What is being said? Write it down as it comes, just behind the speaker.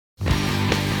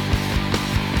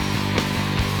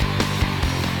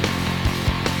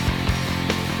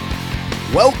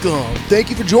welcome. Thank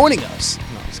you for joining us.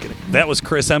 No, I'm just kidding. That was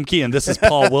Chris Emke, and this is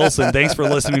Paul Wilson. Thanks for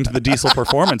listening to the Diesel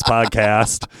Performance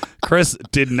Podcast. Chris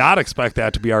did not expect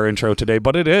that to be our intro today,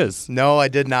 but it is. No, I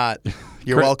did not.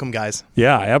 You're welcome, guys.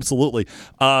 Yeah, absolutely.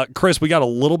 Chris, we got a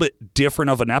little bit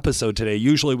different of an episode today.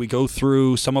 Usually we go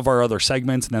through some of our other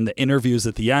segments and then the interviews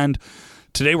at the end.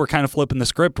 Today we're kind of flipping the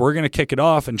script. We're going to kick it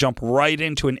off and jump right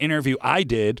into an interview I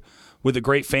did with a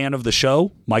great fan of the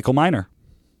show, Michael Miner.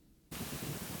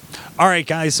 All right,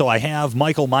 guys, so I have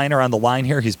Michael Miner on the line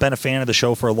here. He's been a fan of the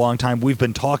show for a long time. We've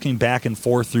been talking back and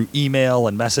forth through email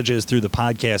and messages through the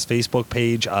podcast Facebook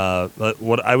page.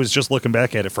 What I was just looking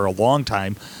back at it for a long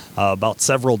time about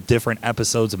several different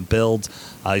episodes and builds.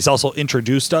 He's also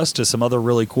introduced us to some other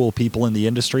really cool people in the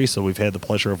industry, so we've had the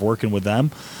pleasure of working with them.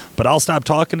 But I'll stop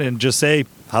talking and just say,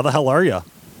 how the hell are you?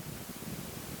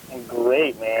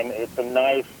 Great, man. It's a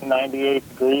nice 98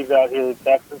 degrees out here in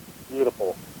Texas.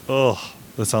 Beautiful. Oh,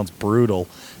 that sounds brutal.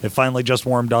 It finally just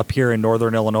warmed up here in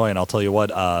northern Illinois, and I'll tell you what,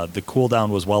 the cool down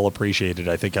was well appreciated.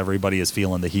 I think everybody is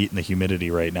feeling the heat and the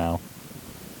humidity right now.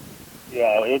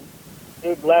 Yeah,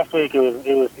 last week it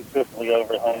was consistently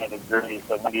over 100 degrees,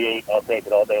 so 98, I'll take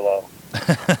it all day long.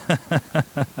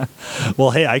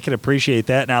 Well, hey, I can appreciate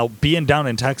that. Now, being down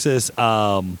in Texas,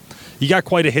 you got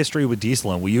quite a history with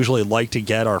diesel, and we usually like to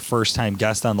get our first-time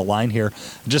guest on the line here.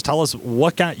 Just tell us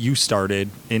what got you started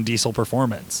in diesel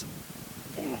performance.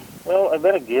 Well, I've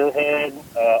been a gearhead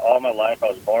all my life. I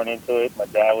was born into it. My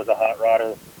dad was a hot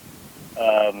rodder.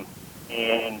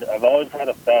 And I've always had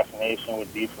a fascination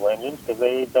with diesel engines because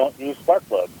they don't use spark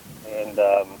plugs. And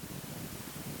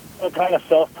I'm kind of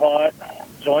self-taught.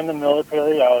 Joined the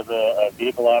military. I was a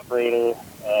vehicle operator.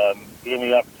 Gave me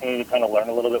the opportunity to kind of learn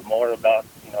a little bit more about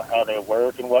how they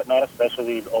work and whatnot,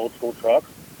 especially these old school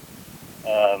trucks.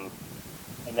 And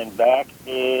then back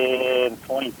in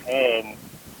 2010,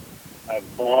 I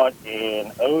bought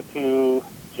an 02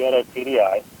 Jetta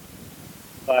TDI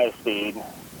 5-speed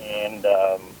and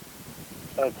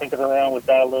started tinkering around with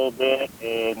that a little bit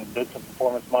and did some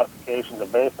performance modifications. The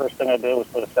very first thing I did was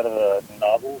put a set of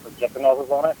nozzles, ejector nozzles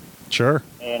on it. Sure.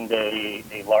 And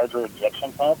a larger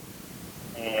ejection pump.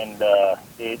 And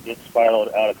it spiraled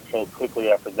out of control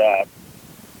quickly after that.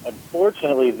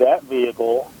 Unfortunately, that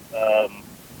vehicle, I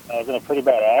was in a pretty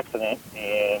bad accident,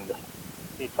 and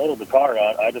he totaled the car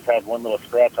out. I just had one little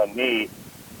scratch on me,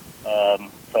 so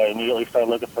I immediately started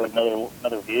looking for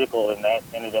another vehicle, and that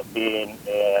ended up being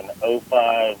an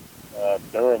 05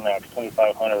 Duramax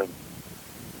 2500.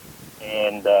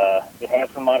 And it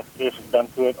had some modifications done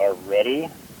to it already,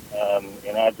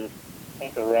 and I just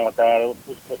tinkered around with that. I was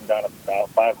putting down about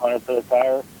 500 for the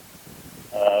tire,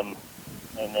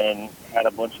 and then had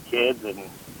a bunch of kids, and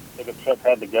pickup truck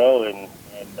had to go, and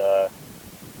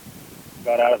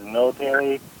got out of the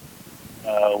military,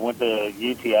 went to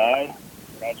UTI,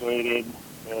 graduated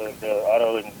the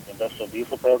auto and industrial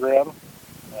diesel program,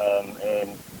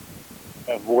 and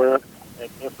have worked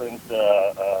at different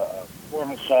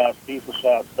performance shops, diesel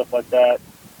shops, stuff like that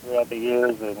throughout the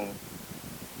years, and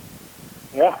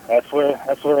yeah, that's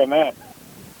where I'm at.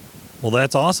 Well,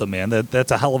 that's awesome, man. That's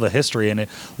a hell of a history, and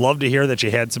love to hear that you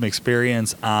had some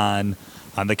experience on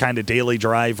the kind of daily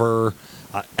driver.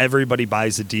 Everybody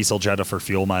buys a diesel Jetta for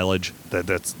fuel mileage.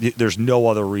 There's no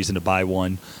other reason to buy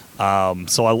one.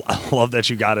 So I love that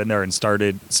you got in there and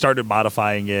started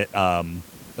modifying it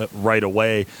right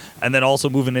away, and then also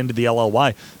moving into the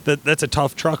LLY. That's a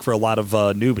tough truck for a lot of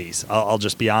newbies. I'll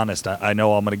just be honest. I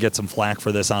know I'm going to get some flack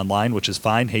for this online, which is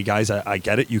fine. Hey guys, I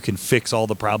get it. You can fix all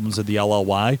the problems of the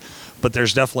LLY, but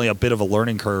there's definitely a bit of a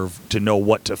learning curve to know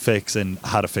what to fix and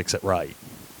how to fix it right.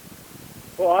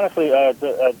 Well, honestly, I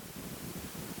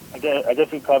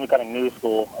guess you'd call me kind of new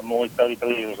school. I'm only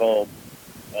 33 years old.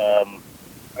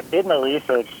 I did my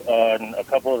research on a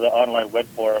couple of the online web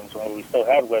forums when we still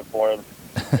had web forums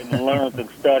and learned and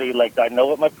studied. Like, I know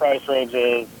what my price range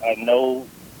is. I know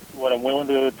what I'm willing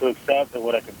to accept and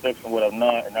what I can fix and what I'm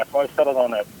not. And that's why I settled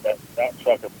on that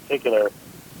truck in particular.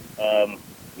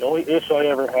 The only issue I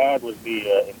ever had was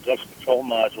the injection control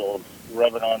modules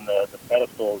rubbing on the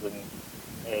pedestals, and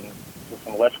with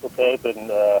some electrical tape and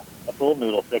a full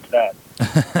noodle fix that.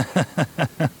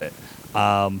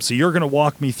 So you're going to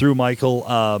walk me through,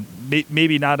 Michael,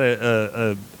 maybe not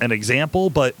an example,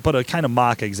 but a kind of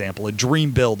mock example, a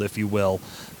dream build, if you will.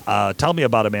 Tell me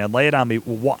about it, man. Lay it on me.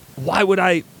 What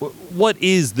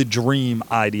is the dream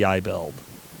IDI build?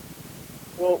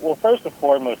 Well, first and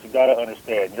foremost, you got to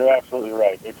understand. You're absolutely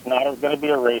right. It's not going to be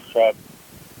a race truck.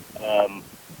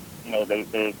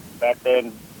 They back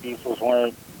then diesels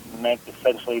weren't meant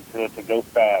essentially to go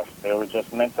fast. They were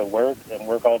just meant to work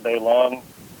all day long.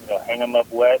 Hang them up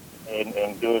wet and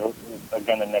do it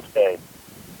again the next day.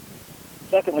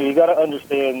 Secondly, you got to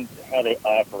understand how they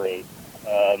operate.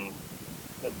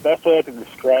 The best way I can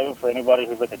describe it for anybody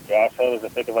who's like a gas head is to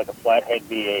think of like a flathead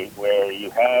V8, where you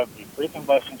have the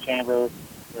pre-combustion chamber,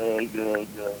 where your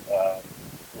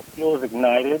fuel is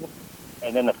ignited,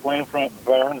 and then the flame front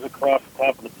burns across the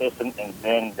top of the piston and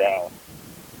then down.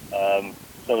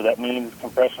 So that means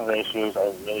compression ratios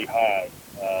are really high.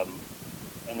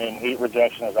 And then heat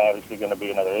rejection is obviously going to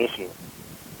be another issue.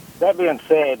 That being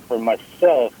said, for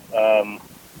myself,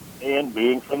 and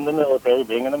being from the military,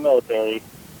 being in the military,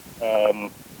 the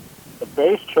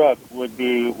base truck would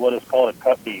be what is called a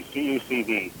Cut B,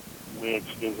 CUCV, which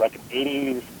is like an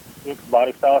 86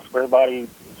 body style, square body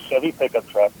Chevy pickup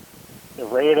truck. They're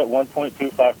rated at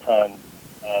 1.25 tons,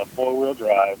 four-wheel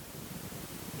drive,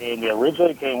 and they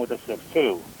originally came with a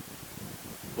 6.2.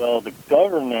 Well, the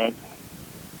government,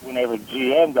 whenever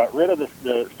GM got rid of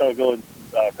started going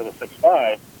to the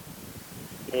 6.5,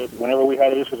 whenever we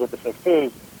had issues with the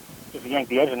 6.2s, just yanked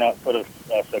the engine out and put a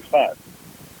 6.5.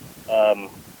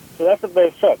 So that's the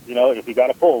base truck. You know, if you got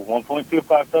to pull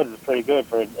 1.25 tons, is pretty good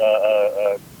for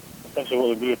essentially what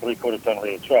would be a 3/4 ton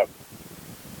rated truck.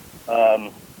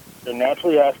 They're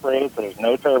naturally aspirated, so there's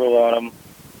no turbo on them,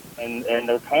 and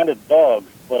they're kind of dogs.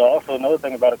 But also another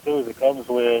thing about it too is it comes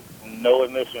with no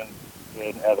emissions.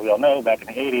 And as we all know, back in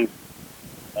the 80s,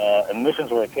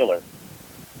 emissions were a killer.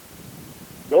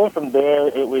 Going from there,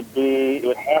 it would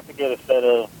have to get a set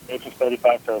of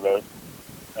HS35 turbos,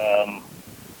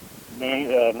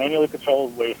 manually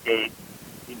controlled wastegate.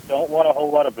 You don't want a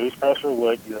whole lot of boost pressure.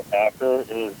 What you're after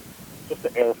is just the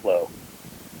airflow.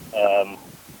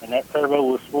 And that turbo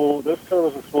will spool. Those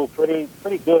turbos will spool pretty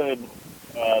good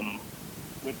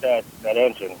with that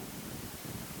engine.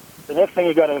 The next thing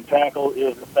you got to tackle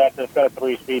is the fact that it's got a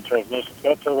 3-speed transmission. It's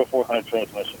got a turbo 400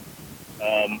 transmission,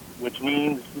 which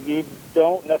means you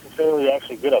don't necessarily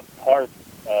actually get a park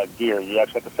gear. You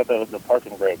actually have to set the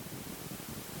parking brake.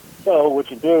 So what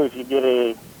you do is you get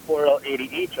a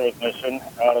 4L80E transmission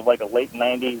out of like a late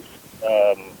 90s,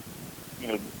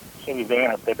 Chevy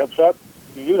van or pickup truck.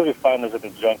 You usually find those at the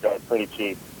junkyard pretty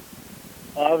cheap.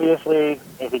 Obviously,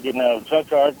 if you're getting out of the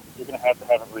junkyard, you're going to have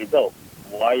it rebuilt.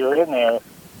 While you're in there,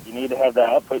 you need to have the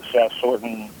output shaft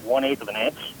shortened 1/8 of an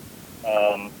inch,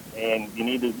 and you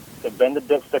need to bend the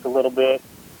dipstick a little bit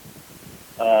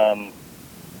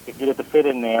to get it to fit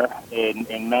in there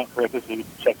and mount correctly so you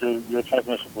can check your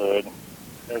transmission fluid.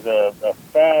 There's a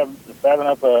fabbing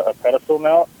up a pedestal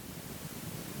mount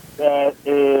that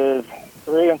is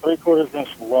 3 3/4 inch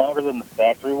longer than the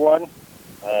factory one.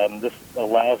 This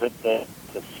allows it to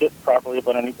sit properly up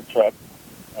underneath the truck.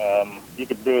 You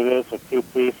could do this with 2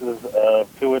 pieces of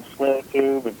 2-inch square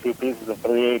tube and 2 pieces of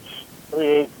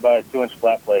 3/8 by 2-inch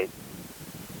flat plate.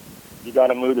 You got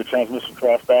to move the transmission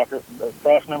cross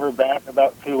member back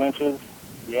about 2 inches.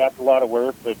 Yeah, it's a lot of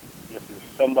work, but if there's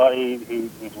somebody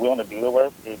who's willing to do the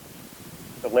work, it's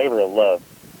a labor of love.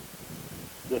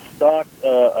 The stock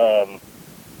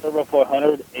Turbo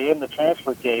 400 and the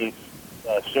transfer case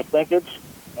shift linkage,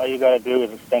 all you got to do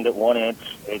is extend it 1 inch.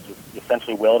 It's just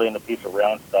essentially weld in a piece of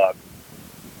round stock.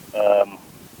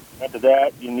 After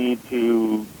that, you need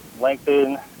to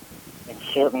lengthen and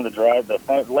shorten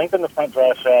lengthen the front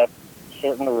drive shaft,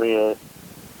 shorten the rear.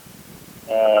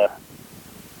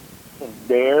 From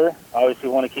there, obviously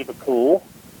you want to keep it cool.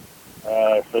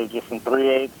 So just some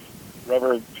 3/8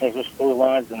 rubber transmission fluid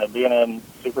lines and a B&M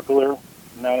supercooler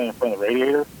mounted in front of the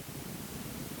radiator.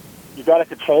 You got to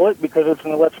control it because it's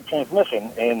an electric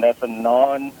transmission, and that's a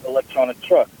non-electronic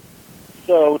truck.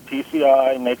 So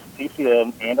TCI makes a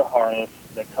TCM and a harness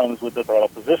that comes with the throttle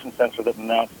position sensor that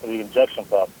mounts to the injection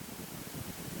pump.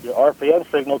 Your RPM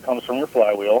signal comes from your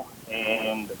flywheel,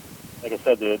 and like I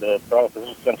said, the throttle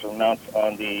position sensor mounts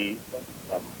on the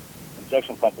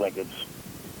injection pump linkage.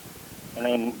 And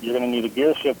then you're going to need a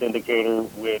gear shift indicator,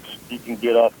 which you can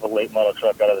get off of a late model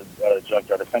truck out of the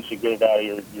junkyard. Essentially, get it out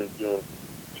of your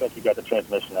truck you got the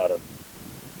transmission out of.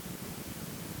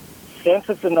 Since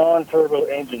it's a non-turbo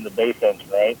engine, the base engine,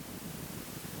 right?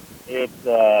 It's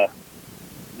the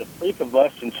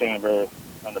pre-combustion chamber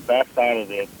on the back side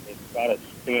of it. It's got a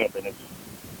stamp, and it's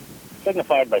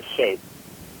signified by shape.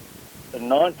 The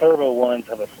non-turbo ones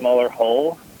have a smaller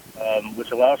hull,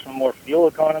 which allows for more fuel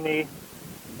economy,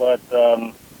 but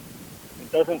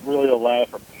it doesn't really allow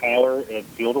for power and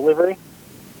fuel delivery.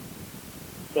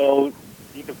 So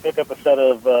you can pick up a set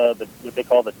of what they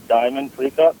call the diamond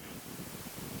pre-cups.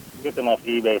 You get them off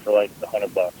eBay for like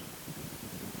 $100.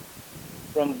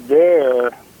 From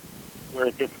there, where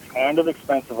it gets kind of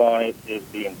expensive on it is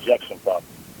the injection pump.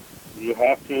 You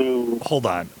have to hold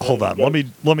on. Let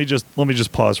me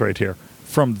just pause right here.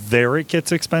 From there, it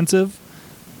gets expensive.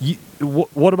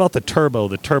 What about the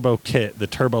turbo kit, the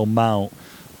turbo mount,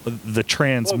 the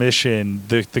transmission,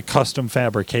 the custom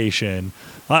fabrication?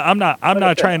 I'm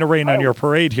not trying to rain on your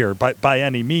parade here by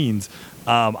any means.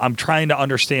 I'm trying to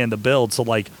understand the build. So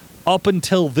like up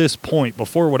until this point,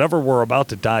 before whatever we're about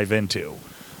to dive into,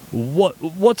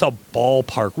 what's a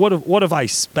ballpark? What have I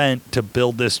spent to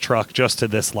build this truck just to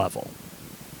this level?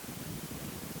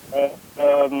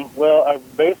 Well, I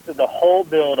based the whole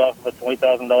build off of a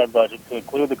 $20,000 budget to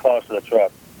include the cost of the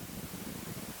truck.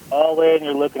 All in,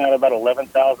 you're looking at about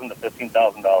 $11,000 to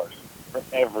 $15,000 for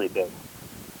everything.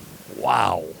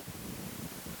 Wow.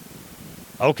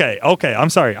 Okay. I'm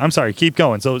sorry. Keep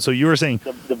going. So you were saying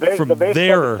the base from truck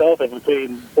there itself is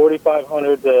between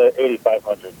 $4,500 to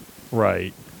 $8,500.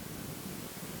 Right.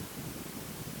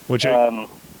 Which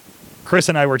Chris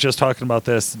and I were just talking about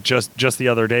this just the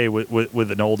other day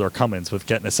with an older Cummins, with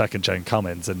getting a second gen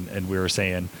Cummins, and we were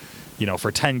saying,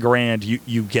 for $10,000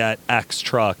 you get X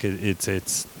truck. It's a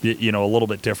little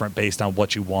bit different based on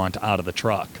what you want out of the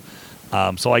truck.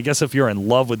 So I guess if you're in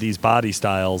love with these body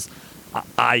styles,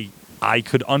 I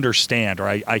could understand, or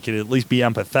I could at least be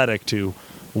empathetic to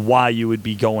why you would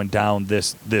be going down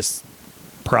this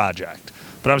project.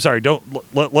 But I'm sorry,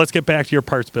 let's get back to your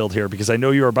parts build here, because I know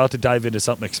you're about to dive into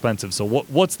something expensive. So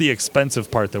what's the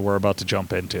expensive part that we're about to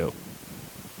jump into?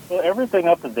 Well, everything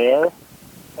up to there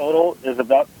total is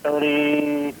about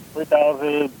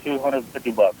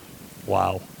 $33,250.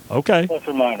 Wow. Okay. Plus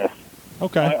or minus.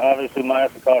 Okay. Obviously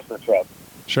minus the cost of the truck.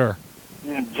 Sure.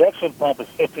 The injection pump is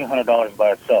 $1,500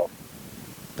 by itself.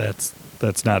 That's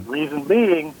not. The reason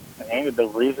being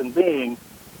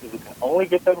is you can only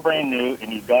get them brand new,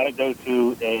 and you've got to go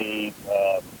to a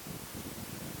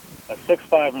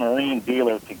 6.5 Marine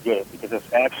dealer to get it, because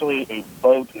it's actually a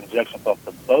boat injection pump.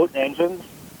 The boat engines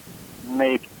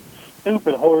make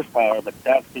stupid horsepower, but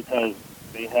that's because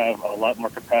they have a lot more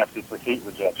capacity for heat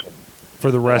rejection. For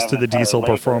the rest of the diesel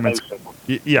performance,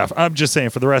 yeah, I'm just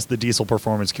saying, for the rest of the diesel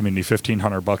performance community,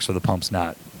 $1,500 for the pump's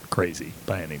not crazy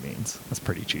by any means. That's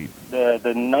pretty cheap.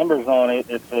 The numbers on it,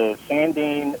 it's a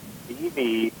Sandine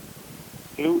DB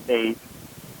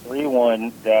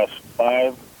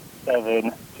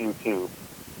 2831-5722.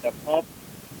 That pump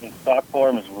in stock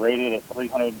form is rated at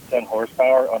 310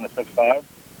 horsepower on the 6.5,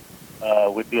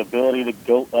 with the ability to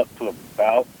go up to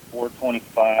about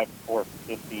 425,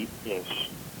 450-ish.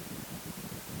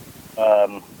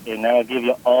 And that'll give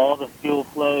you all the fuel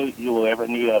flow you will ever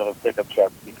need out of a pickup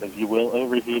truck, because you will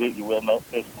overheat it, you will melt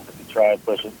pistons if you try and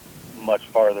push it much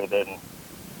farther than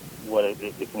what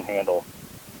it can handle.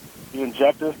 The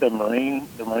injectors, the marine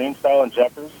style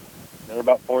injectors, they're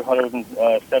about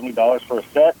 $470 for a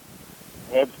set.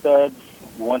 Head studs,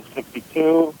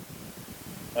 $162.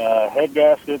 Head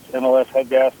gaskets, MLS head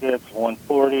gaskets,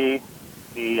 $140.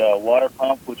 The water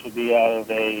pump, which would be out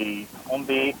of a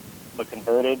Humvee, but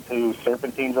converted to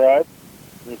serpentine drive.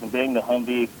 The reason being, the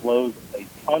Humvee flows a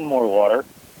ton more water.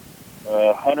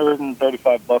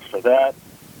 $135 for that.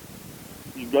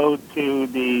 You go to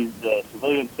the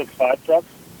civilian 6.5 trucks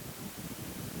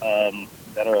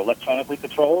that are electronically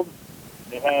controlled.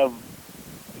 They have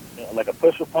like a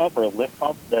pusher pump or a lift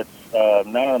pump that's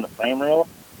mounted on the frame rail.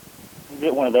 You can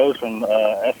get one of those from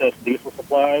SS Diesel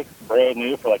Supply, brand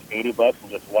new, for like $80, and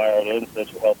just wire it in so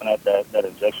that you're helping out that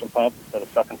injection pump instead of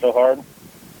sucking so hard.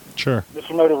 Sure.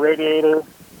 Mr. Motor radiator,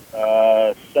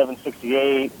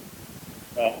 768.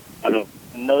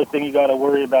 Another thing you got to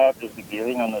worry about is the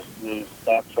gearing on these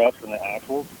stock trucks and the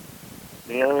axles.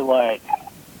 They're like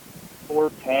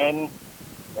 410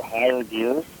 or higher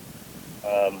gears.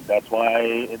 That's why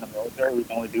in the military we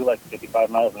can only do like 55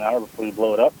 miles an hour before you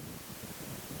blow it up.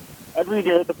 I'd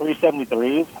re-gear it to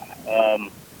 373s.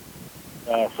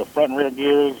 So front and rear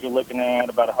gears, you're looking at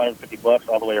about $150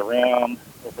 all the way around.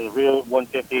 For the rear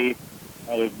 150,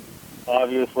 I would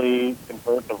obviously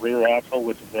convert the rear axle,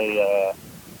 which is a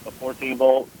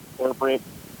 14-volt corporate.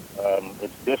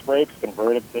 It's disc brakes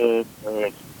converted to, or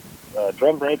it's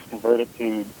drum brakes converted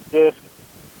to disc.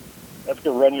 That's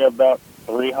going to run you about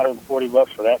 $340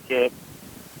 for that kit.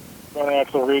 Front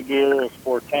axle re-gear is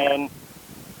 410.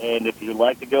 And if you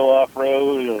like to go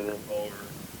off-road or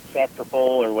tractor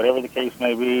pull or whatever the case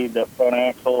may be, that front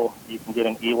axle, you can get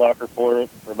an E-locker for it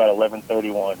for about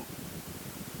 $1131.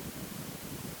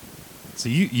 So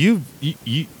you've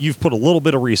put a little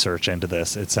bit of research into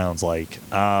this, it sounds like.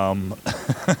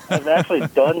 I've actually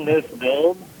done this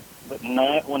build, but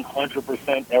not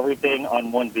 100% everything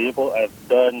on one vehicle. I've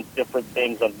done different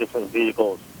things on different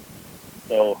vehicles.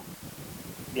 So,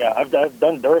 yeah, I've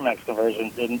done Duramax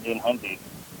conversions in Humvees.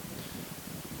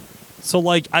 So,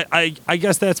 like, I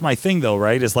guess that's my thing, though,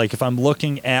 right? Is like, if I'm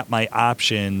looking at my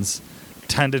options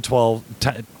 10 to 12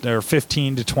 10, or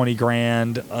 15 to 20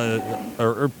 grand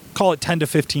or call it 10 to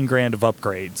 15 grand of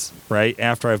upgrades, right?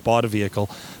 After I've bought a vehicle,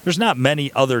 there's not many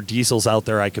other diesels out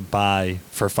there I could buy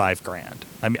for 5 grand.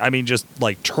 I mean just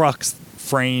like trucks,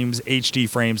 frames, HD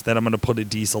frames that I'm going to put a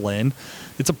diesel in.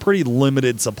 It's a pretty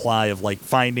limited supply of like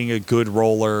finding a good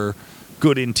roller,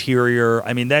 good interior.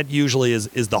 I mean, that usually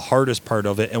is the hardest part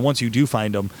of it. And once you do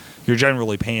find them, you're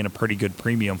generally paying a pretty good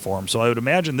premium for them. So I would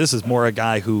imagine this is more a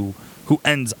guy who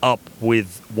ends up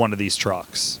with one of these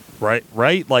trucks, right?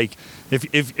 Like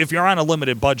if you're on a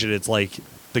limited budget, it's like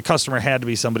the customer had to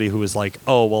be somebody who was like,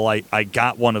 oh, well, I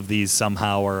got one of these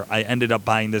somehow, or I ended up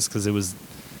buying this because it was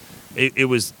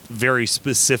very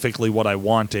specifically what I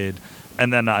wanted.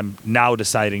 And then I'm now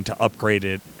deciding to upgrade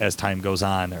it as time goes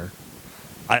on, or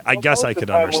I guess I could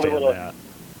understand that.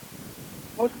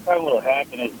 Most of the time what will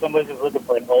happen is somebody's just looking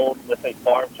for an old, let's say,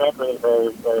 farm truck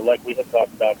or like we had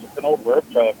talked about, just an old work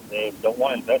truck. They don't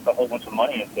want to invest a whole bunch of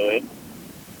money into it.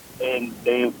 And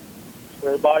they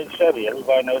square body Chevy.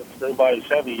 Everybody knows square body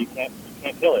Chevy, you can't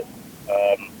kill it.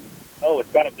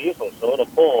 It's got a diesel, so it'll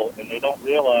pull, and they don't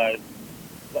realize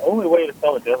the only way to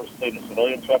tell the difference between a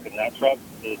civilian truck and that truck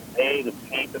is A, the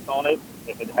paint that's on it.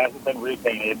 If it hasn't been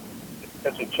repainted, it's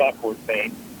essentially chalkboard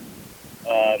paint.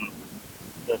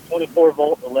 The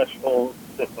 24-volt electrical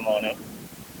system on it,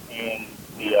 and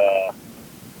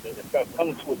it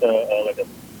comes with a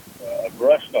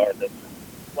brush guard that's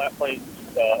flat plate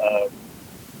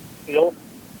steel.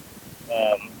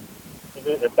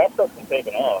 If that stuff's been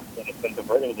taken off and it's been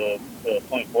converted to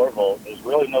 24 volt, there's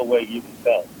really no way you can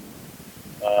tell.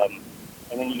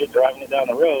 And then you get driving it down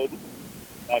the road.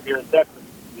 Out here in Texas,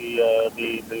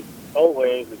 the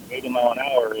tollways is 80 mile an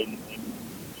hour, and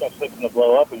truck's fixing to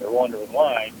blow up, and you're wondering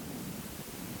why.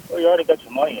 Well, you already got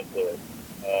your money into it.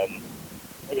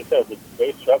 Like I said, the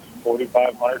base truck's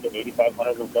 $4,500 to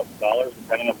 $8,500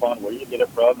 depending upon where you get it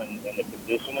from and the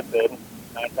condition it's in.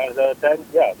 9 times out of 10,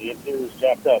 yeah, the interior is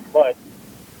jacked up, but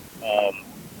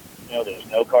there's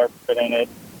no carpet in it.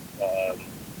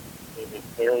 It's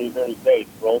very, very safe.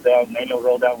 Manual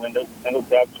roll down windows, single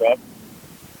cab truck.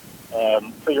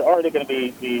 So you're already going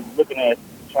to be looking at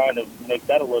trying to make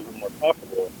that a little bit more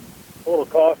comfortable. Total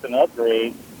cost and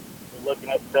upgrade, you're looking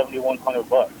at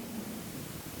 $7,100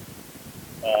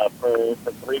 for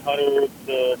 300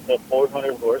 to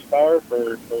 400 horsepower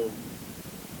for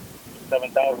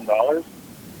 $7,000.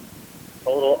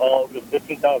 Total all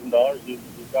 $15,000.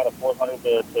 You've got a 400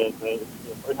 to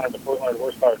 300 to 400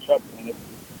 horsepower truck. I mean, it's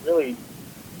really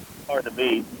hard to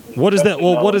beat. What is that?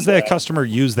 Well, what does that customer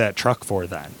use that truck for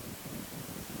then?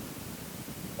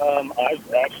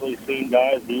 I've actually seen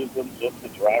guys use them just to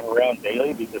drive around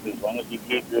daily because as long as you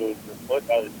keep your foot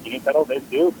out of the steering pedal, they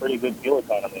do a pretty good fuel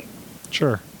economy.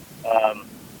 Sure.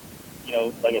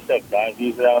 Like I said, guys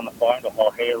use it out on the farm to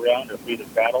haul hay around or feed the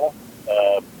cattle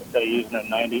instead of using a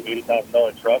 $90,000,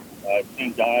 $80,000 truck. I've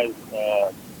seen guys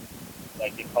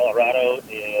like in Colorado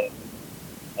and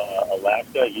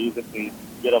Alaska use it to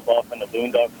get up off in the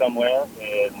boondocks somewhere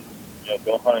and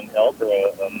go hunt an elk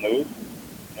or a moose.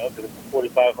 Because it's a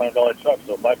 $4,500 truck,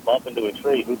 so if I bump into a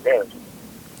tree, who cares?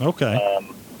 Okay.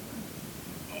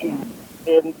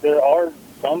 And there are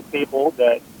some people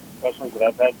customers that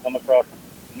I've had come across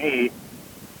me,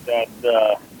 that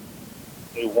they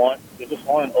just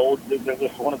want an old. They're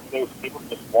just one of those people who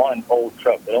just want an old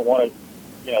truck. They don't want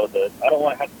to, I don't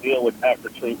want to have to deal with after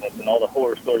treatments and all the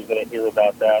horror stories that I hear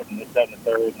about that and this, that, and the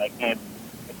third. And I can't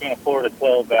afford a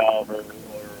 12 valve or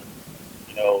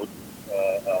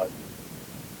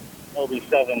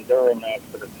LB7 Duramax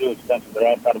that are too expensive. They're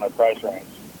outside of my price range.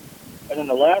 And then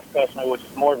the last customer, which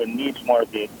is more of a niche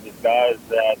market, is guys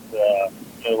that,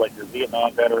 like your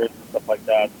Vietnam veterans and stuff like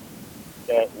that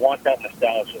want that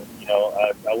nostalgia.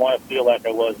 I want to feel like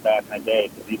I was back in the day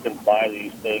because you can buy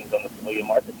these things on the civilian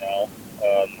market now.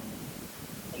 And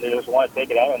they just want to take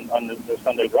it out on their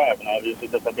Sunday drive. And obviously,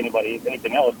 just like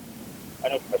anything else, I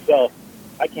know for myself,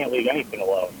 I can't leave anything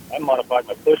alone. I modified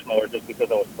my push mower just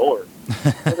because I was bored.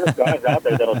 There's guys out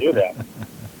there that'll do that.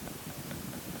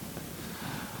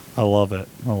 I love it.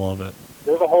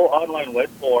 There's a whole online web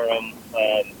forum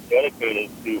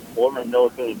dedicated to former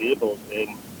military vehicles,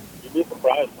 and you'd be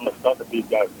surprised some of the stuff that these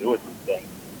guys do with these things.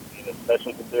 I mean,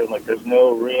 especially considering there's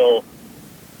no real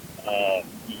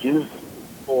use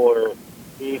for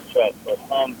these trucks, but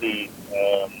Humvees,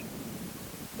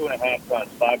 2.5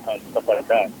 tons, 5 tons, stuff like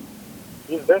that.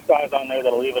 There's guys on there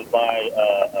that'll even buy,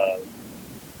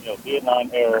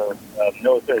 Vietnam-era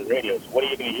military radios. What are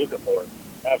you going to use it for?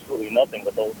 Absolutely nothing,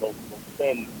 but they'll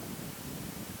spend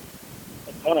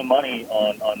a ton of money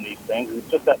on these things. It's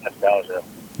just that nostalgia.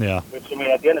 Yeah. Which, I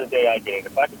mean, at the end of the day, I gained.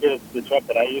 If I could get the truck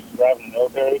that I used to drive in the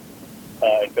military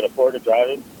and could afford to drive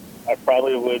it, I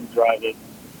probably would drive it,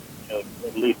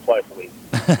 at least twice a week.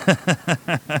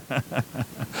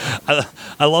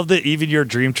 I love that even your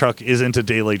dream truck isn't a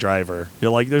daily driver.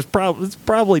 You're like, it's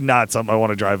probably not something I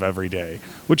want to drive every day,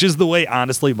 which is the way,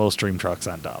 honestly, most dream trucks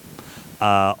end up.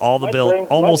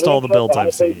 Almost all the builds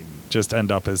I've seen just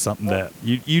end up as something that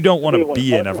you don't want to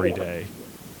be in every day.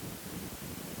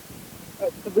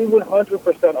 To be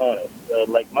 100% honest,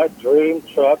 like my dream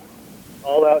truck,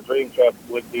 all-out dream truck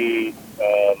would be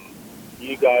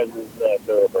you guys'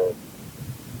 Thoroughbird.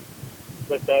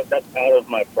 But that's out of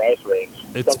my price range.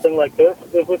 Something like this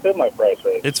is within my price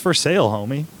range. It's for sale,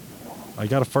 homie. I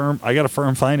got a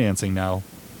firm financing now.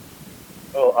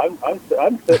 Oh, I'm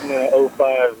sitting in an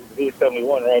 05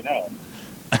 V71 right now.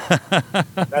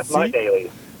 That's my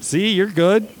daily. See, you're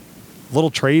good.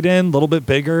 Little trade-in, a little bit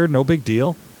bigger, no big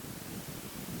deal.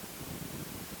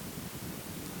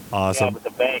 Awesome. Yeah, but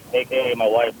the bank, aka my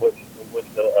wife, wouldn't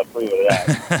approve of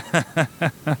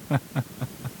that.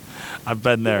 I've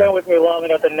been there. You've been with me long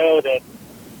enough to know that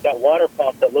water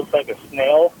pump that looks like a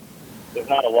snail is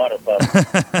not a water pump.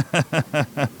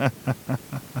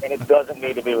 And it doesn't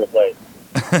need to be replaced.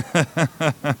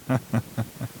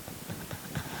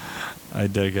 I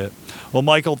dig it. Well,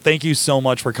 Michael, thank you so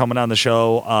much for coming on the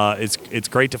show. It's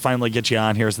great to finally get you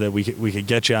on here so that we could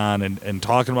get you on and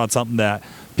talking about something that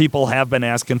people have been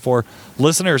asking for.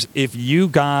 Listeners, if you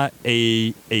got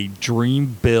a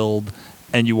dream build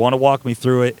and you want to walk me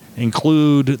through it,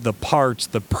 include the parts,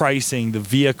 the pricing, the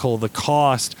vehicle, the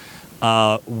cost,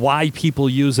 why people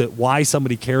use it, why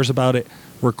somebody cares about it,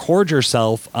 record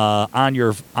yourself on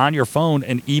your phone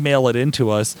and email it into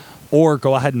us, or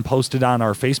go ahead and post it on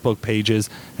our Facebook pages,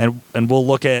 and we'll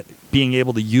look at being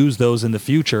able to use those in the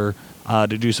future to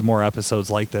do some more episodes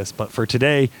like this. But for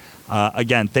today,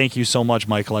 again, thank you so much,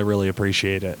 Michael. I really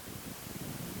appreciate it.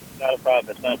 Not a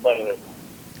problem. It's my pleasure.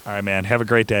 All right, man. Have a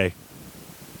great day.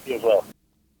 You as well.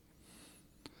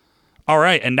 All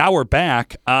right, and now we're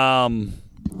back.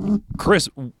 Chris,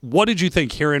 what did you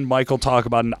think hearing Michael talk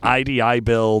about an IDI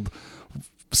build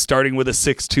starting with a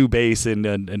 6.2 base and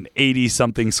an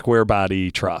 80-something square body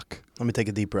truck? Let me take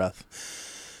a deep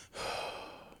breath.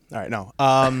 All right, no.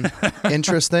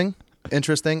 Interesting.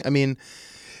 I mean,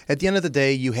 at the end of the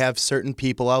day, you have certain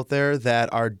people out there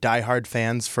that are diehard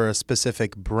fans for a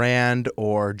specific brand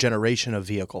or generation of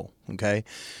vehicle, okay?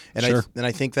 And Sure.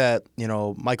 I think that,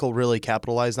 Michael really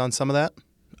capitalized on some of that.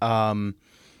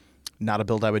 Not a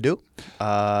build I would do.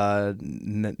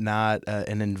 Not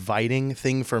an inviting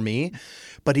thing for me.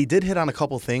 But he did hit on a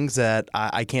couple things that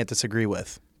I can't disagree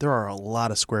with. There are a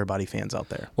lot of square body fans out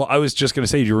there. Well, I was just going to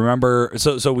say, do you remember?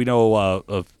 So we know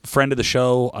a friend of the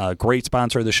show, a great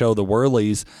sponsor of the show, the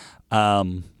Whirlies,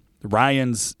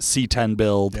 Ryan's C10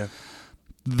 build. Yeah.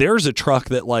 There's a truck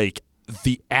that, like,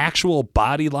 the actual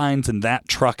body lines in that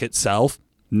truck itself,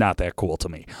 not that cool to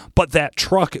me. But that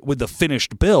truck with the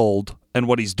finished build and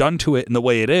what he's done to it and the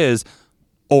way it is,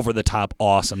 over the top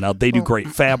awesome. Now, they do great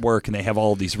fab work and they have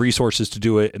all of these resources to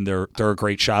do it, and they're a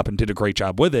great shop and did a great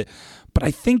job with it. But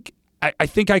I think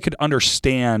I could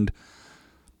understand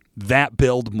that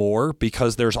build more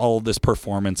because there's all of this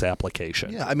performance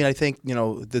application. Yeah, I mean, I think,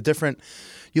 the different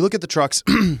 – you look at the trucks,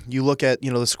 you look at,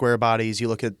 the square bodies, you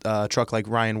look at a truck like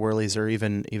Ryan Whirley's or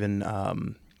even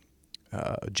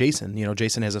Jason.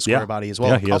 Jason has a square body as well.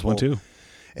 Yeah, he has one too.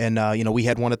 And, we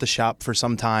had one at the shop for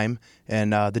some time.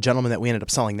 And the gentleman that we ended up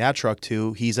selling that truck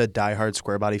to, he's a diehard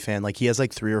square body fan. Like, he has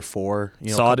like 3 or 4.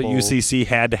 Saw it at UCC,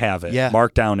 had to have it. Yeah.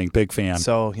 Mark Downing, big fan.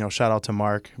 So, shout out to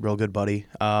Mark, real good buddy.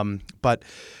 But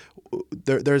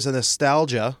there's a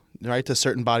nostalgia, right, to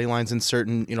certain body lines and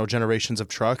certain, generations of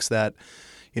trucks that,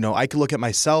 I could look at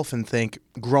myself and think,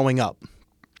 growing up,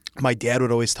 my dad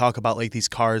would always talk about like these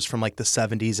cars from like the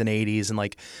 70s and 80s, and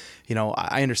like,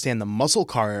 I understand the muscle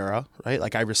car era, right?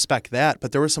 Like, I respect that,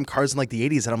 but there were some cars in like the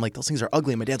 80s that I'm like, those things are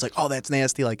ugly. And my dad's like, oh, that's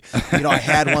nasty. Like, I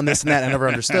had one, this and that. I never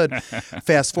understood.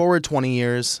 Fast forward 20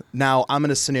 years. Now I'm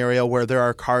in a scenario where there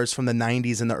are cars from the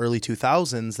 90s and the early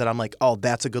 2000s that I'm like, oh,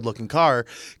 that's a good looking car.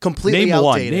 Completely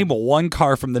outdated. Name one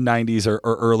car from the 90s or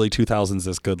early 2000s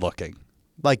that's good looking.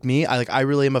 Like me, I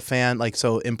really am a fan. Like,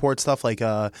 so import stuff like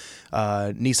Nissan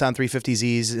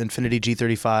 350Zs, Infiniti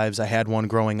G35s. I had one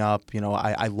growing up.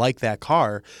 I like that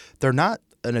car. They're not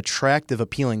an attractive,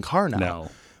 appealing car now.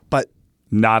 No, but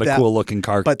not a cool looking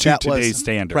car to today's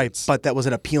standards. Right, but that was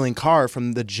an appealing car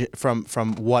from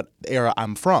from what era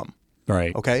I'm from.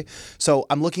 Right. Okay. So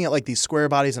I'm looking at like these square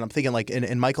bodies and I'm thinking like,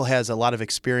 and Michael has a lot of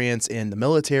experience in the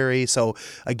military. So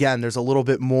again, there's a little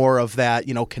bit more of that,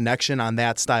 connection on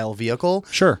that style vehicle.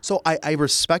 Sure. So I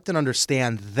respect and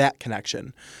understand that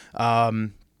connection.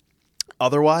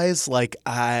 Otherwise, like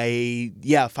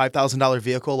 $5,000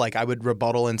 vehicle, like I would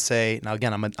rebuttal and say, now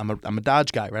again, I'm a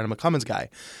Dodge guy, right? I'm a Cummins guy.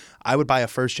 I would buy a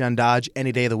first gen Dodge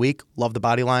any day of the week. Love the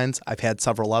body lines. I've had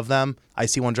several of them. I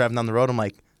see one driving down the road. I'm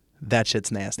like, that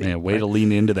shit's nasty. Yeah, way to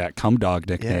lean into that cum dog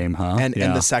nickname, huh? And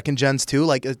the second gens too,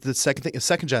 like the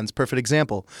second gens, perfect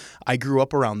example. I grew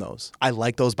up around those. I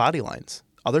like those body lines.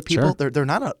 Other people, they're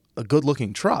not a good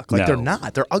looking truck. Like they're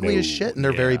not. They're ugly as shit and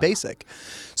they're very basic.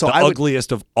 So the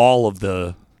ugliest of all of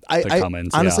the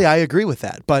Cummins. Honestly, I agree with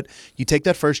that. But you take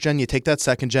that first gen, you take that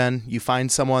second gen, you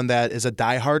find someone that is a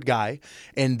diehard guy,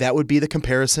 and that would be the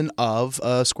comparison of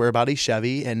a square body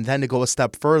Chevy. And then to go a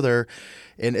step further,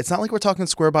 and it's not like we're talking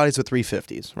square bodies with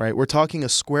 350s, right? We're talking a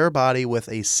square body with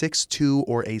a 6.2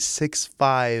 or a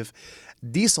 6.5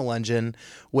 diesel engine,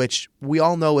 which we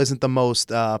all know isn't the most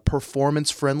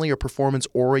performance-friendly or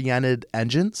performance-oriented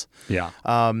engines. Yeah,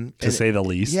 to say the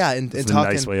least. Yeah, and It's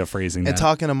talking, a nice way of phrasing that. And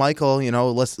talking to Michael,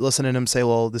 listening to him say,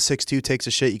 well, the 6.2 takes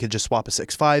a shit. You could just swap a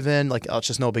 6.5 in. Like, it's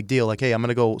just no big deal. Like, hey, I'm going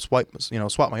to go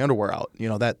swap my underwear out.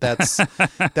 That's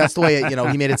that's the way,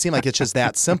 he made it seem like it's just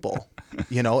that simple,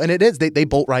 and it is. They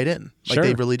bolt right in. Like,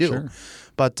 they really do. Sure.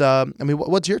 But,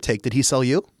 what's your take? Did he sell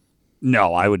you?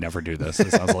 No, I would never do this. It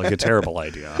sounds like a terrible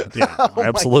idea. Yeah,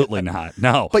 absolutely not.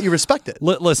 No. But you respect it.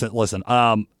 Listen.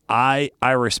 I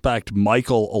respect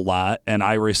Michael a lot, and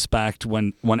I respect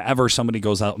whenever somebody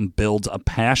goes out and builds a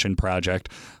passion project.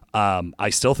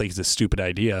 I still think it's a stupid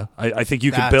idea. I think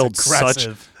you could build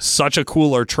such a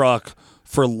cooler truck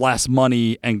for less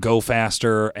money and go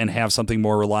faster and have something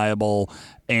more reliable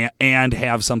and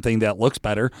have something that looks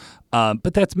better.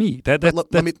 But that's me. Let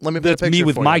me paint a picture me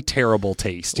with my terrible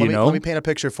taste. Let me paint a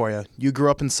picture for you. You grew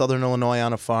up in Southern Illinois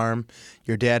on a farm.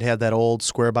 Your dad had that old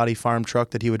square body farm truck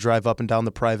that he would drive up and down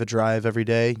the private drive every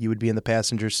day. You would be in the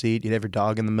passenger seat. You'd have your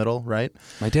dog in the middle, right?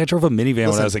 My dad drove a minivan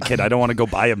when I was a kid. I don't want to go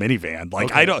buy a minivan. Like,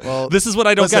 okay, I don't. Well, this is what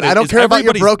I don't get. I don't care about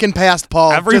your broken past,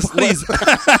 Paul.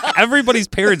 Everybody's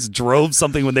parents drove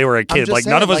something when they were a kid. Like,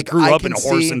 none of us grew up in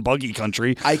horse and buggy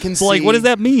country. So like, what does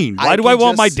that mean? Why do I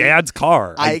want my dad's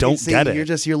car? I don't get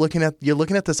it. You're looking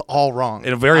at this all wrong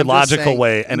in a very logical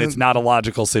way, and it's not a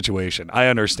logical situation. I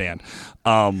understand.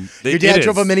 Your dad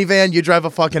drove a minivan. You drive a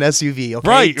fucking SUV. Okay,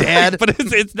 right, Dad. Right, but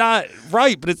it's not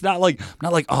right. But it's not like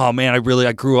oh man, I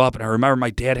grew up and I remember my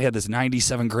dad had this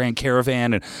 '97 Grand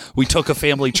Caravan and we took a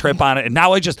family trip on it, and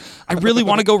now I really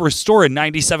want to go restore a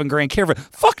 '97 Grand Caravan.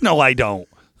 Fuck no, I don't.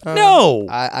 No,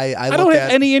 I don't have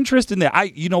any interest in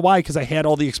that. You know why? Because I had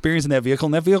all the experience in that vehicle,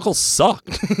 and that vehicle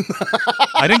sucked.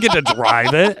 I didn't get to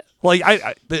drive it. Like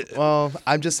well,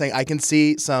 I'm just saying I can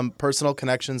see some personal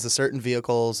connections to certain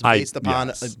vehicles based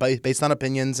on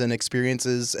opinions and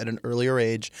experiences at an earlier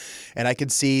age, and I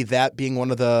could see that being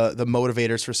one of the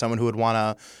motivators for someone who would want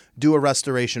to do a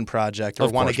restoration project or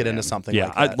want to get into something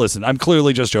like that. Listen, I'm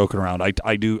clearly just joking around. I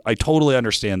totally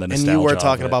understand the nostalgia. And you were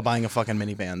talking about buying a fucking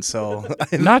minivan, so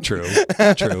not true.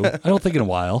 I don't think in a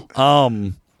while.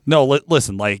 No,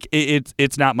 listen, like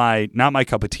it's not my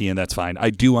cup of tea, and that's fine. I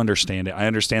do understand it. I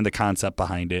understand the concept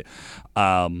behind it.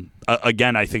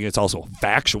 Again, I think it's also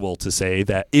factual to say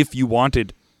that if you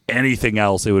wanted anything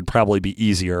else, it would probably be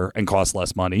easier and cost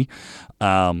less money.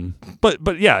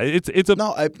 But yeah, it's a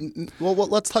well,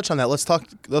 let's touch on that. Let's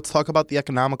talk about the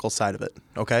economical side of it.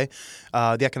 Okay,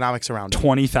 the economics around it.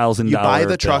 $20,000. You buy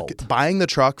the truck, buying the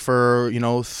truck for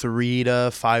 $3,000 to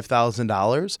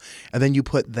 $5,000, and then you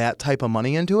put that type of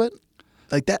money into it,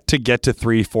 like that to get to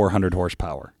 300-400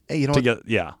 horsepower. Hey, you know what?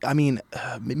 I mean,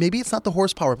 maybe it's not the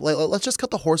horsepower play. Let's just cut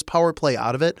the horsepower play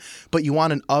out of it. But you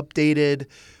want an updated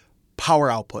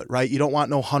power output, right? You don't want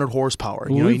no 100 horsepower.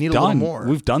 You need a little more.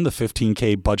 We've done the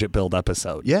 15K budget build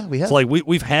episode. Yeah, we have. So like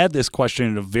we've had this question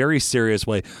in a very serious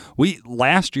way.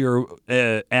 Last year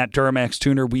at Duramax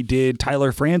Tuner, we did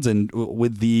Tyler Franzen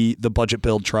with the budget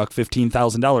build truck,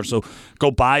 $15,000. So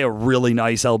go buy a really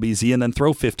nice LBZ and then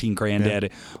throw $15,000 at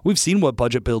it. We've seen what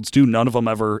budget builds do. None of them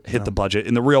ever hit the budget.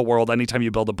 In the real world, anytime you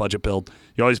build a budget build,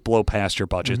 you always blow past your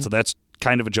budget. Mm-hmm. So that's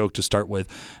kind of a joke to start with.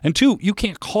 And two, you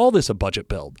can't call this a budget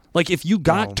build. Like if you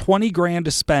got $20,000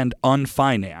 to spend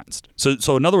unfinanced,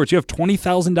 so in other words, you have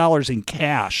 $20,000 in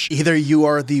cash. Either you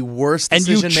are the worst and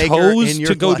you decision maker in chose your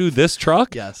to go life. do this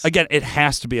truck. Yes. Again, it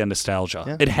has to be a nostalgia.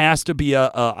 Yeah. It has to be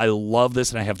I love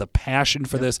this and I have the passion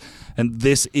for this, and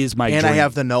this is my and dream. I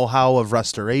have the know-how of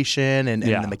restoration and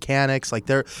Yeah. the mechanics. Like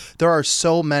there are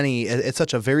so many. It's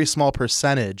such a very small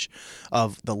percentage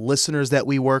of the listeners that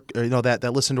we work, or,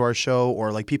 that listen to our show,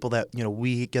 or like people that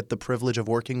we get the privilege of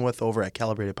working with over at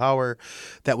Calibrated Power,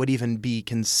 that would even be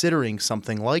considering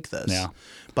something like this. Yeah.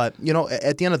 But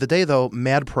at the end of the day, though,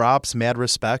 mad props, mad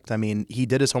respect. I mean, he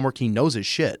did his homework. He knows his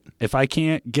shit. If I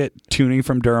can't get tuning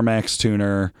from Duramax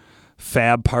Tuner,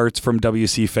 fab parts from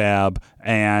WC Fab,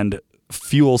 and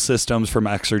fuel systems from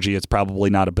Exergy, it's probably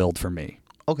not a build for me.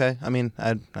 Okay, I mean,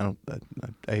 I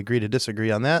agree to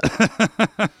disagree on that.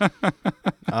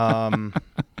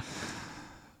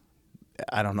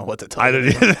 I don't know what to tell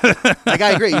you. Like,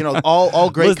 I agree. All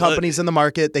great companies in the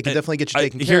market, they can definitely get you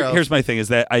taken care of. Here's my thing: is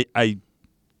that I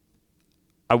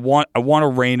want to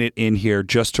rein it in here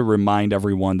just to remind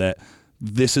everyone that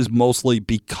this is mostly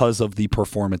because of the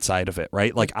performance side of it,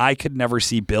 right? Like I could never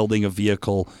see building a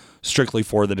vehicle strictly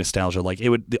for the nostalgia. Like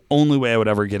the only way I would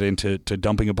ever get into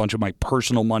dumping a bunch of my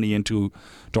personal money into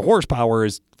horsepower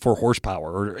is for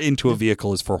horsepower, or into a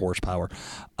vehicle is for horsepower.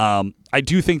 I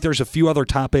do think there's a few other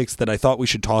topics that I thought we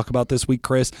should talk about this week,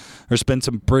 Chris. There's been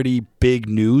some pretty big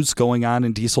news going on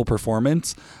in diesel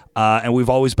performance. And we've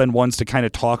always been ones to kind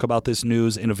of talk about this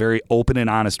news in a very open and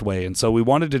honest way. And so we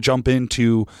wanted to jump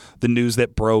into the news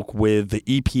that broke with the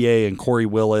EPA and Corey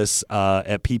Willis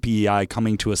at PPEI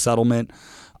coming to a settlement.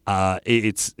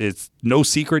 It's no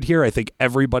secret here. I think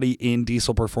everybody in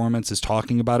diesel performance is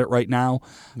talking about it right now.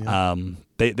 Yeah.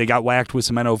 They got whacked with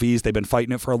some NOVs. They've been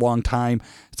fighting it for a long time.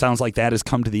 It sounds like that has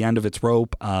come to the end of its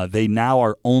rope. They now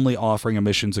are only offering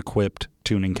emissions-equipped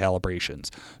tuning calibrations.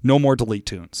 No more delete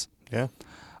tunes. Yeah.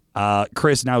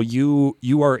 Chris, now you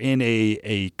are in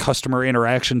a customer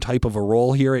interaction type of a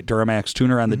role here at Duramax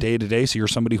Tuner on the day-to-day, so you're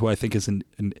somebody who I think is an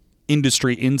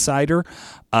industry insider.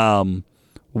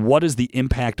 What has the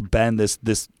impact been this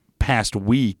past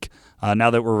week,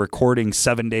 now that we're recording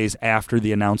 7 days after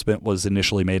the announcement was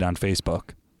initially made on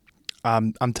Facebook?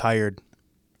 I'm tired.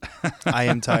 I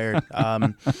am tired.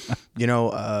 I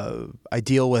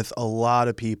deal with a lot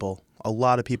of people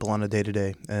on a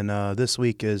day-to-day, and this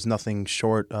week is nothing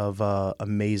short of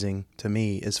amazing to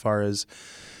me as far as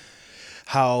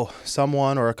how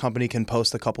someone or a company can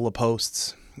post a couple of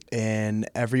posts and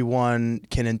everyone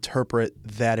can interpret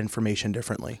that information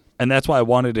differently. And that's why I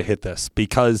wanted to hit this,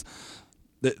 because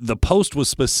the post was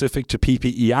specific to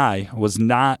PPEI, was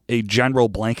not a general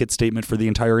blanket statement for the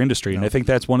entire industry. No. And I think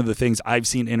that's one of the things I've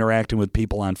seen interacting with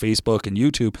people on Facebook and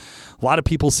YouTube. A lot of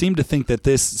people seem to think that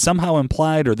this somehow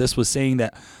implied, or this was saying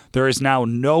that there is now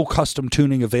no custom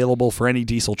tuning available for any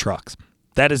diesel trucks.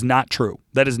 That is not true.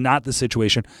 That is not the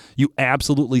situation. You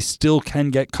absolutely still can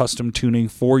get custom tuning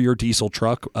for your diesel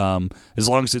truck, as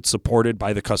long as it's supported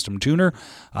by the custom tuner.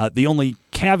 The only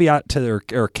caveat to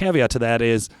that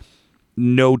is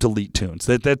no delete tunes.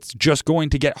 That's just going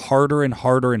to get harder and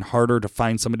harder and harder to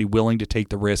find somebody willing to take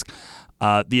the risk.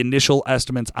 The initial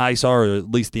estimates I saw, or at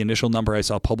least the initial number I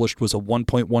saw published, was a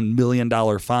 $1.1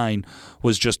 million fine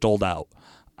was just doled out.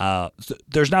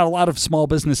 There's not a lot of small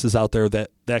businesses out there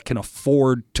that can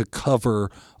afford to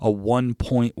cover a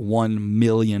 $1.1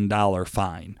 million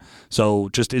fine. So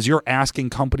just as you're asking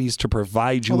companies to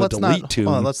provide you a delete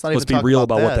tune, let's be real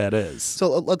about what that is.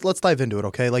 So let's dive into it,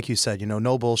 okay? Like you said,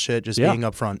 no bullshit, just being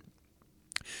upfront.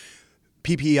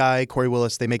 PPEI, Corey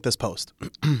Willis, they make this post,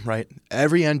 right?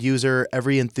 Every end user,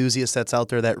 every enthusiast that's out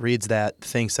there that reads that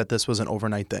thinks that this was an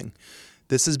overnight thing.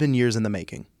 This has been years in the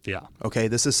making. Yeah. Okay.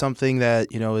 This is something that,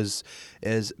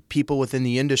 is people within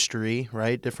the industry,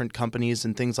 right? Different companies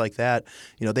and things like that,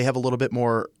 they have a little bit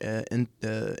more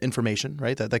information,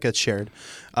 right? That gets shared.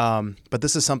 But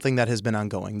this is something that has been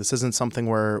ongoing. This isn't something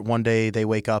where one day they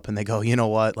wake up and they go, you know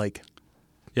what, like.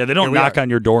 Yeah, they don't knock on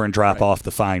your door and drop off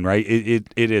the fine, right?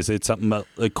 It's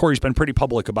something. Corey's been pretty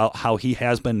public about how he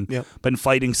has been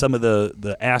fighting some of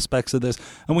the aspects of this,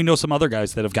 and we know some other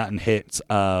guys that have gotten hits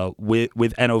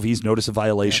with NOVs, notice of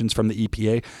violations from the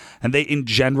EPA, and they, in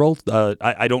general,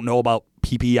 I don't know about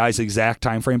PPEI's exact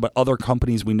time frame, but other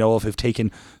companies we know of have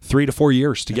taken 3 to 4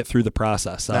 years to get through the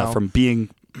process from being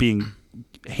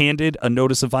handed a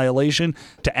notice of violation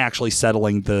to actually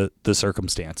settling the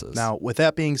circumstances. Now, with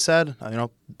that being said,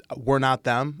 we're not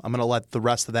them. I'm going to let the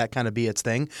rest of that kind of be its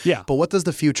thing. Yeah. But what does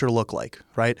the future look like,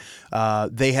 right?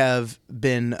 They have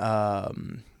been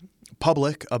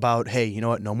public about, hey, you know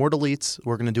what, no more deletes.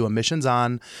 We're going to do emissions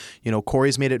on. You know,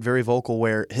 Corey's made it very vocal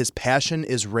where his passion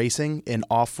is racing in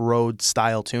off-road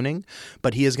style tuning,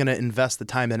 but he is going to invest the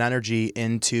time and energy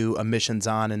into emissions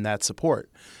on and that support.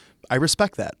 I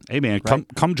respect that. Hey, man,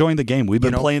 come join the game. We've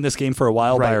been playing this game for a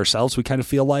while by Right. ourselves. We kind of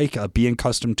feel like being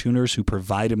custom tuners who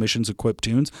provide emissions-equipped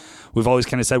tunes. We've always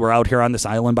kind of said we're out here on this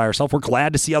island by ourselves. We're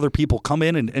glad to see other people come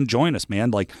in and join us,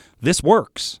 man. Like, this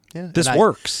works. Yeah, This and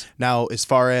works. Now, as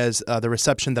far as the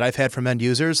reception that I've had from end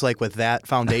users, like with that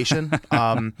foundation,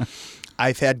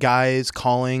 I've had guys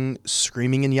calling,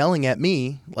 screaming, and yelling at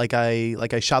me like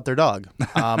I shot their dog.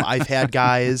 I've had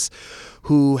guys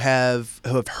who have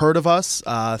heard of us,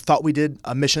 thought we did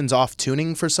emissions off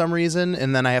tuning for some reason,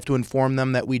 and then I have to inform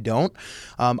them that we don't.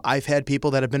 I've had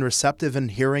people that have been receptive in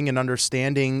hearing and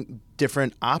understanding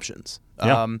different options.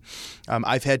 Yeah.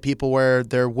 I've had people where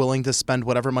they're willing to spend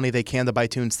whatever money they can to buy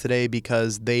tunes today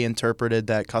because they interpreted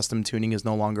that custom tuning is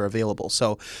no longer available.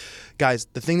 So, guys,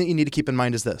 the thing that you need to keep in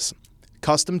mind is this.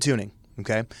 Custom tuning,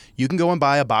 okay? You can go and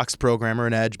buy a Box Programmer,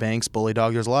 an Edge, Banks, Bully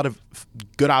Dog. There's a lot of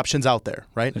good options out there,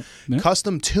 right? Yeah.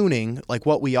 Custom tuning, like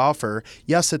what we offer,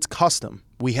 yes, it's custom.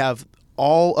 We have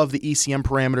all of the ECM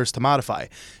parameters to modify.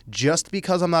 Just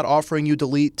because I'm not offering you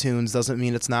delete tunes doesn't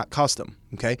mean it's not custom,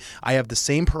 okay? I have the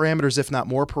same parameters, if not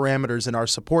more parameters in our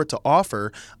support to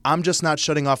offer. I'm just not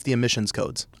shutting off the emissions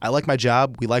codes. I like my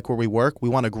job. We like where we work. We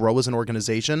want to grow as an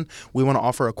organization. We want to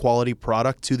offer a quality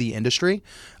product to the industry.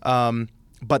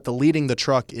 But deleting the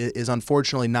truck is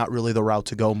unfortunately not really the route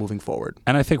to go moving forward.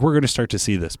 And I think we're going to start to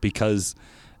see this because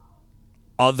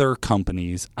other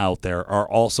companies out there are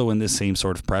also in this same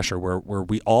sort of pressure where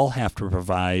we all have to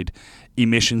provide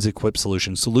emissions-equipped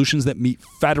solutions that meet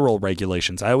federal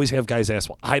regulations. I always have guys ask,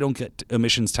 well, I don't get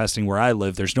emissions testing where I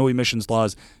live. There's no emissions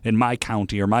laws in my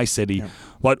county or my city. Yeah.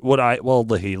 What would I – well,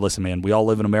 hey, listen, man, we all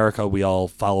live in America. We all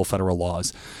follow federal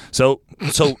laws. So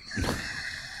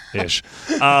ish.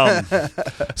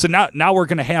 So now we're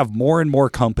going to have more and more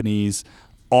companies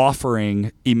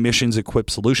offering emissions-equipped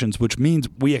solutions, which means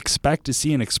we expect to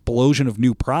see an explosion of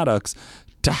new products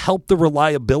to help the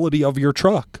reliability of your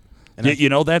truck. And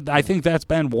I think that's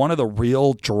been one of the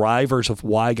real drivers of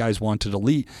why guys want to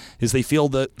delete is they feel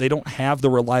that they don't have the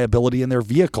reliability in their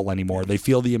vehicle anymore. They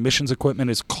feel the emissions equipment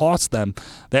has cost them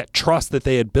that trust that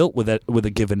they had built with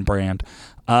a given brand.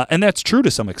 And that's true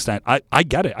to some extent. I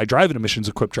get it. I drive an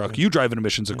emissions-equipped truck. You drive an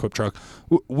emissions-equipped truck.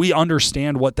 We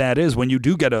understand what that is when you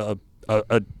do get a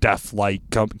DEF light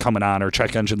coming on or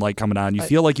check engine light coming on. You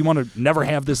feel like you want to never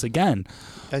have this again.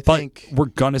 I think we're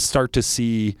going to start to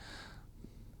see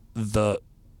the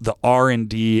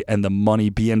R&D and the money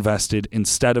be invested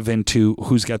instead of into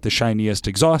who's got the shiniest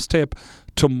exhaust tip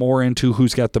to more into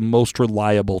who's got the most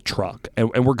reliable truck.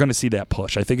 And we're going to see that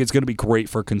push. I think it's going to be great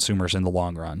for consumers in the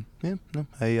long run. Yeah, no,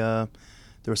 there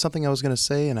was something I was going to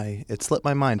say, and it slipped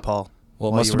my mind, Paul.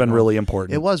 Well, it must have been really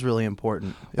important. It was really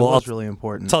important. Really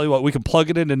important. Tell you what, we can plug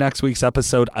it into next week's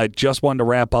episode. I just wanted to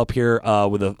wrap up here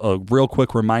with a real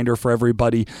quick reminder for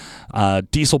everybody.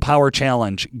 Diesel Power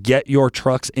Challenge. Get your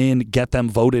trucks in. Get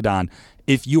them voted on.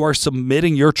 If you are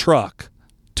submitting your truck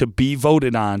to be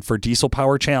voted on for Diesel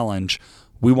Power Challenge,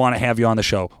 we want to have you on the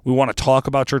show. We want to talk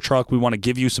about your truck. We want to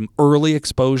give you some early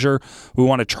exposure. We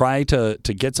want to try to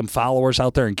get some followers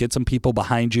out there and get some people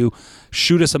behind you.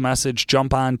 Shoot us a message.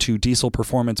 Jump on to Diesel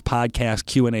Performance Podcast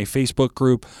Q&A Facebook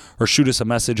group or shoot us a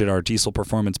message at our Diesel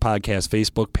Performance Podcast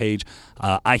Facebook page.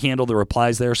 I handle the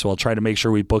replies there, so I'll try to make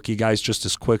sure we book you guys just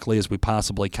as quickly as we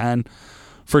possibly can.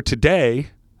 For today,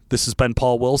 this has been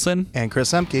Paul Wilson. And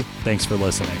Chris Emke. Thanks for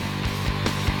listening.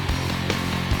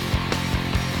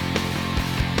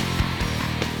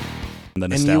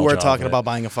 And you were talking about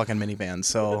buying a fucking minivan,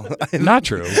 so Not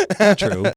true. Not true.